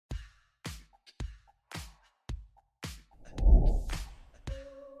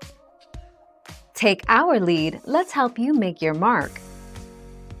Take our lead, let's help you make your mark.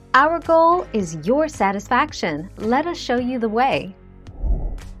 Our goal is your satisfaction. Let us show you the way.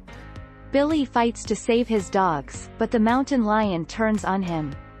 Billy fights to save his dogs, but the mountain lion turns on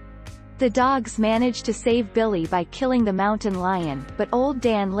him. The dogs manage to save Billy by killing the mountain lion, but Old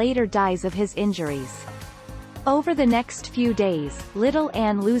Dan later dies of his injuries. Over the next few days, little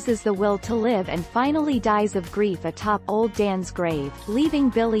Ann loses the will to live and finally dies of grief atop Old Dan's grave,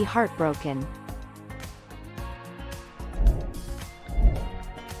 leaving Billy heartbroken.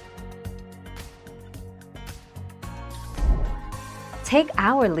 Take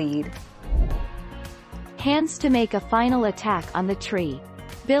our lead. Hands to make a final attack on the tree.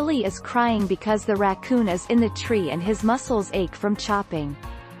 Billy is crying because the raccoon is in the tree and his muscles ache from chopping.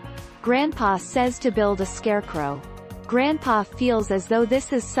 Grandpa says to build a scarecrow. Grandpa feels as though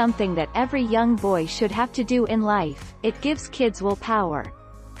this is something that every young boy should have to do in life. It gives kids willpower.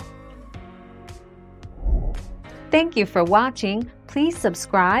 Thank you for watching. Please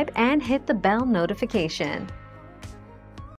subscribe and hit the bell notification.